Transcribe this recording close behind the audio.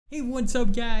Hey, what's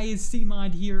up guys,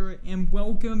 cmod here, and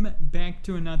welcome back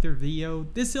to another video.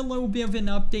 This is a little bit of an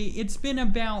update. It's been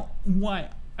about,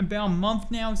 about a month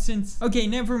now since, okay,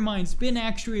 never mind. It's been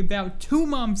actually about 2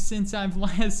 months since I've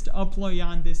last uploaded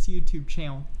on this YouTube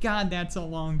channel. God, that's a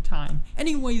long time.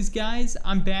 Anyways, guys,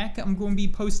 I'm back. I'm going to be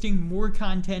posting more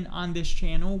content on this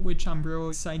channel, which I'm real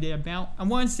excited about. I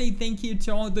want to say thank you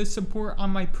to all the support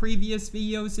on my previous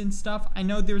videos and stuff. I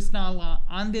know there's not a lot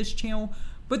on this channel,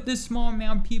 but the small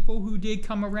amount of people who did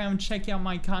come around and check out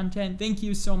my content, thank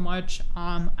you so much.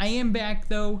 I am back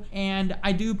though, and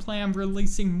I do plan on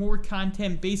releasing more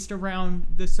content based around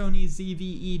the Sony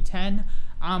ZV-E10.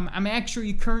 I'm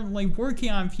actually currently working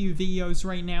on a few videos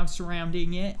right now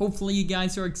surrounding it. Hopefully you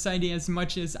guys are excited as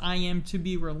much as I am to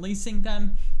be releasing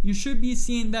them. You should be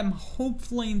seeing them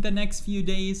hopefully in the next few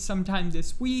days, sometime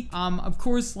this week. Of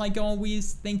course, like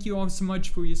always, thank you all so much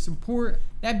for your support.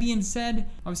 That being said,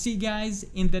 I'll see you guys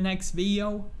in the next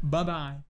video. Bye-bye.